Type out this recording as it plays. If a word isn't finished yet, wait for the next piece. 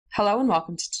Hello and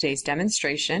welcome to today's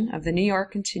demonstration of the New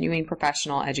York Continuing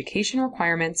Professional Education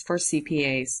Requirements for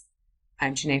CPAs.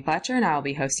 I'm Janae Fletcher and I will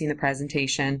be hosting the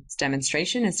presentation. This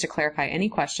demonstration is to clarify any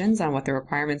questions on what the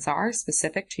requirements are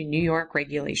specific to New York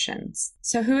regulations.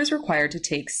 So who is required to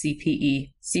take CPE?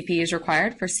 CPE is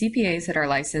required for CPAs that are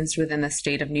licensed within the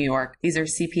state of New York. These are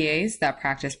CPAs that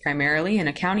practice primarily in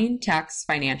accounting, tax,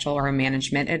 financial, or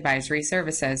management advisory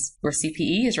services, where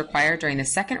CPE is required during the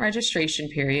second registration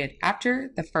period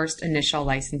after the first initial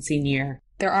licensing year.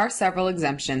 There are several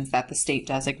exemptions that the state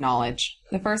does acknowledge.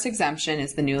 The first exemption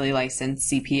is the newly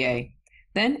licensed CPA.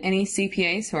 Then, any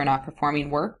CPAs who are not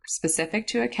performing work specific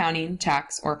to accounting,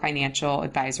 tax, or financial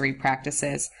advisory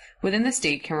practices within the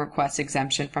state can request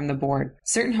exemption from the board.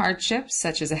 Certain hardships,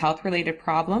 such as a health-related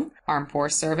problem, armed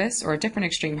force service, or a different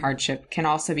extreme hardship, can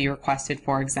also be requested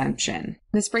for exemption.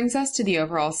 This brings us to the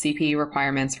overall CPE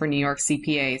requirements for New York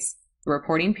CPAs. The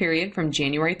reporting period from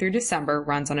January through December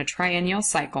runs on a triennial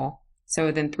cycle. So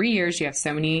within 3 years, you have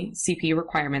so many CPE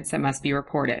requirements that must be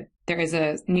reported. There is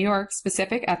a New York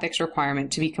specific ethics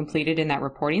requirement to be completed in that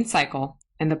reporting cycle,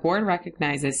 and the board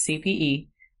recognizes CPE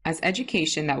as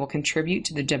education that will contribute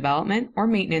to the development or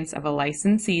maintenance of a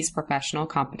licensee's professional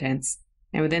competence.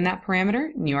 And within that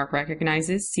parameter, New York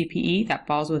recognizes CPE that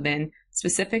falls within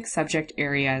specific subject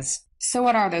areas. So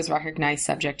what are those recognized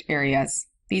subject areas?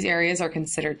 These areas are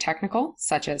considered technical,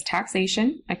 such as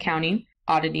taxation, accounting,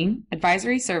 auditing,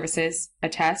 advisory services,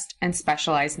 attest, and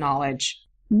specialized knowledge.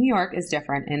 New York is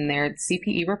different in their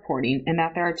CPE reporting in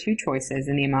that there are two choices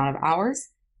in the amount of hours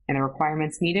and the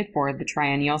requirements needed for the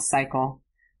triennial cycle.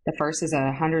 The first is a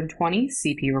 120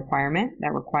 CPE requirement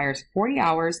that requires 40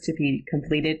 hours to be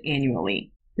completed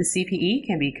annually. The CPE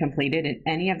can be completed in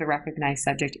any of the recognized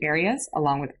subject areas,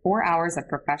 along with 4 hours of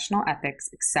professional ethics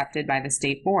accepted by the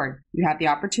state board. You have the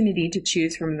opportunity to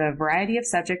choose from the variety of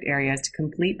subject areas to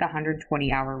complete the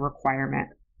 120-hour requirement.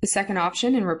 The second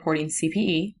option in reporting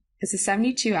CPE is a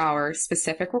 72-hour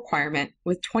specific requirement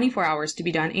with 24 hours to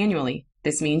be done annually.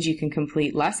 This means you can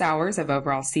complete less hours of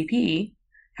overall CPE.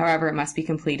 However, it must be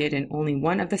completed in only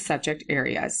one of the subject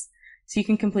areas. So you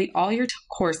can complete all your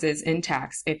courses in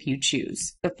tax if you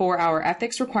choose. The 4-hour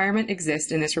ethics requirement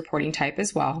exists in this reporting type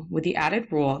as well, with the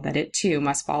added rule that it too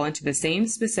must fall into the same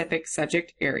specific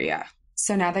subject area.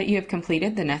 So now that you have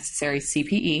completed the necessary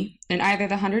CPE in either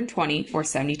the 120 or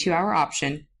 72-hour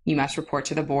option, you must report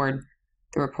to the board.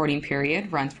 The reporting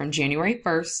period runs from January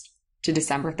 1st to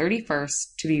December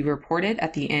 31st to be reported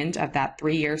at the end of that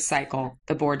 3-year cycle.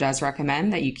 The board does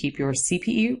recommend that you keep your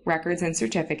CPE records and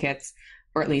certificates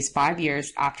for at least 5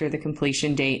 years after the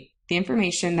completion date. The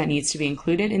information that needs to be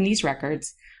included in these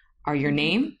records are your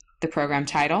name, the program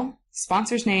title,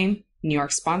 sponsor's name, New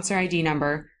York sponsor ID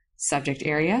number, subject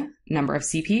area, number of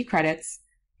CPE credits,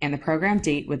 and the program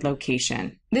date with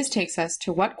location. This takes us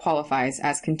to what qualifies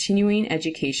as continuing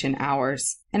education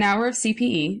hours. An hour of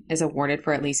CPE is awarded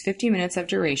for at least 50 minutes of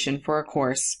duration for a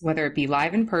course, whether it be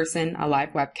live in person, a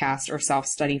live webcast, or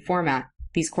self-study format.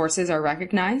 These courses are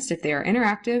recognized if they are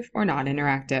interactive or not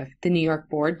interactive. The New York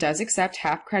Board does accept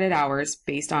half-credit hours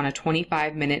based on a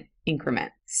 25-minute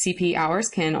increment. CPE hours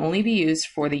can only be used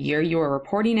for the year you are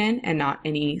reporting in and not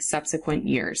any subsequent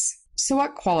years. So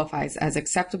what qualifies as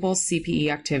acceptable CPE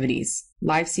activities?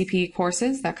 Live CPE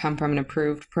courses that come from an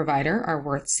approved provider are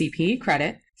worth CPE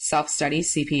credit. Self-study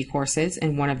CPE courses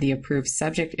in one of the approved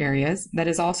subject areas that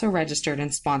is also registered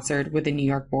and sponsored with the New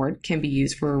York Board can be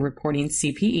used for reporting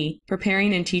CPE.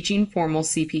 Preparing and teaching formal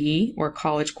CPE or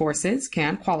college courses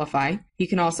can qualify. You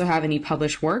can also have any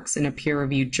published works in a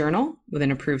peer-reviewed journal with an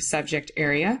approved subject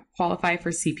area qualify for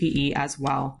CPE as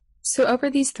well. So over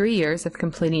these 3 years of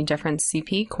completing different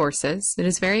CPE courses, it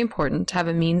is very important to have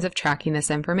a means of tracking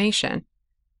this information.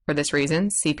 For this reason,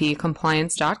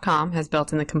 CPEcompliance.com has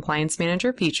built in the Compliance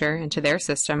Manager feature into their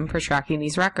system for tracking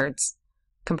these records.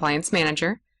 Compliance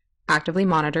Manager actively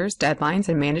monitors deadlines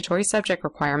and mandatory subject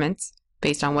requirements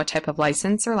based on what type of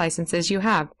license or licenses you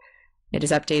have. It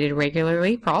is updated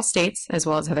regularly for all states as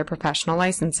well as other professional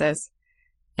licenses.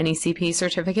 Any CPE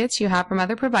certificates you have from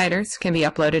other providers can be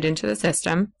uploaded into the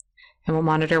system and will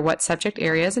monitor what subject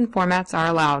areas and formats are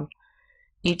allowed.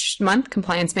 Each month,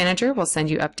 Compliance Manager will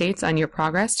send you updates on your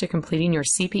progress to completing your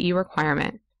CPE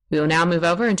requirement. We will now move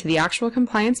over into the actual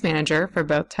Compliance Manager for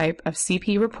both type of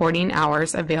CPE reporting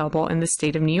hours available in the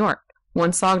state of New York.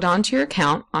 Once logged on to your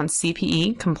account on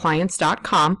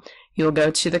CPEcompliance.com, you will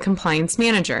go to the Compliance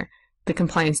Manager. The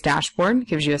Compliance Dashboard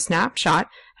gives you a snapshot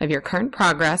of your current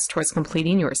progress towards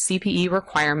completing your CPE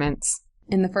requirements.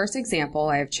 In the first example,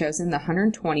 I have chosen the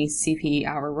 120 CPE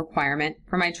hour requirement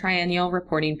for my triennial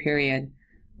reporting period.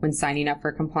 When signing up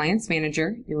for Compliance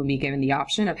Manager, you will be given the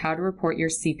option of how to report your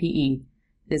CPE.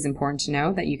 It is important to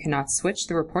know that you cannot switch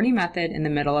the reporting method in the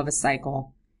middle of a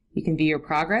cycle. You can view your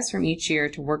progress from each year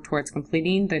to work towards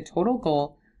completing the total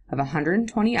goal of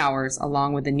 120 hours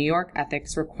along with the New York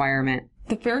ethics requirement.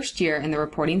 The first year in the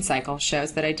reporting cycle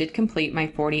shows that I did complete my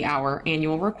 40-hour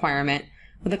annual requirement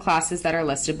with the classes that are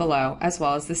listed below, as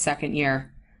well as the second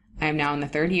year. I am now in the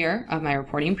third year of my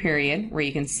reporting period, where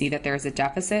you can see that there is a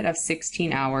deficit of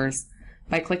 16 hours.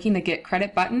 By clicking the Get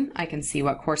Credit button, I can see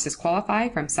what courses qualify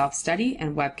from self-study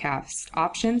and webcast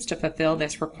options to fulfill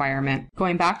this requirement.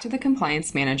 Going back to the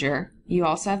Compliance Manager, you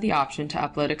also have the option to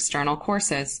upload external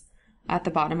courses. At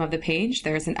the bottom of the page,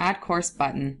 there is an Add Course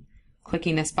button.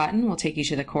 Clicking this button will take you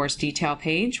to the course detail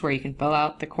page where you can fill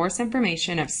out the course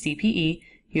information of CPE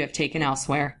you have taken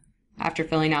elsewhere. After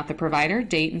filling out the provider,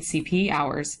 date, and CPE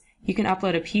hours, you can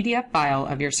upload a PDF file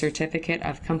of your certificate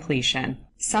of completion.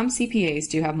 Some CPAs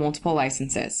do have multiple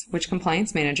licenses, which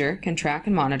Compliance Manager can track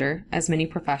and monitor as many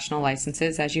professional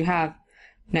licenses as you have.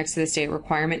 Next to the state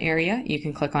requirement area, you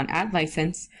can click on Add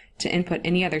License to input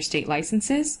any other state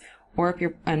licenses, or if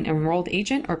you're an enrolled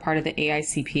agent or part of the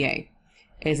AICPA.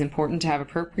 It is important to have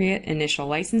appropriate initial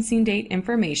licensing date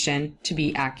information to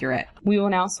be accurate. We will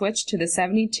now switch to the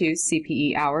 72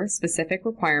 CPE hour specific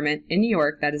requirement in New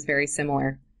York that is very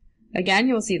similar. Again,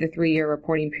 you'll see the 3-year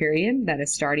reporting period that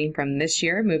is starting from this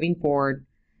year moving forward.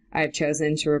 I have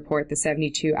chosen to report the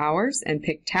 72 hours and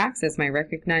pick tax as my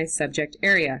recognized subject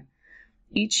area.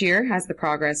 Each year has the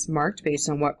progress marked based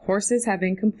on what courses have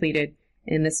been completed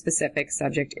in the specific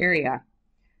subject area.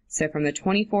 So from the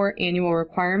 24 annual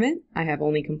requirement, I have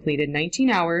only completed 19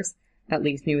 hours. That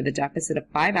leaves me with a deficit of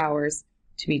 5 hours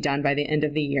to be done by the end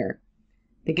of the year.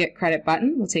 The Get Credit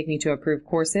button will take me to approved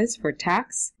courses for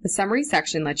tax. The summary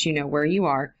section lets you know where you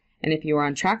are and if you are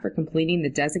on track for completing the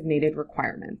designated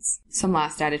requirements. Some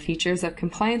last added features of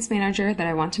Compliance Manager that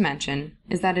I want to mention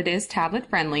is that it is tablet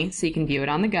friendly, so you can view it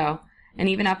on the go and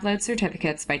even upload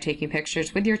certificates by taking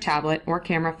pictures with your tablet or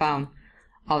camera phone.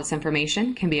 All this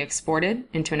information can be exported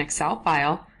into an Excel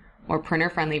file or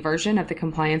printer-friendly version of the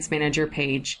Compliance Manager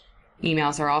page.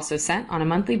 Emails are also sent on a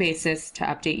monthly basis to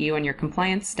update you on your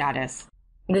compliance status.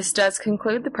 This does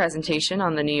conclude the presentation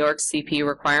on the New York CPE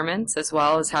requirements, as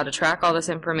well as how to track all this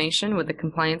information with the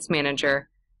Compliance Manager.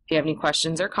 If you have any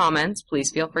questions or comments,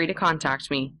 please feel free to contact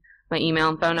me. My email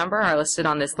and phone number are listed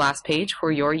on this last page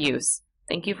for your use.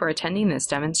 Thank you for attending this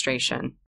demonstration.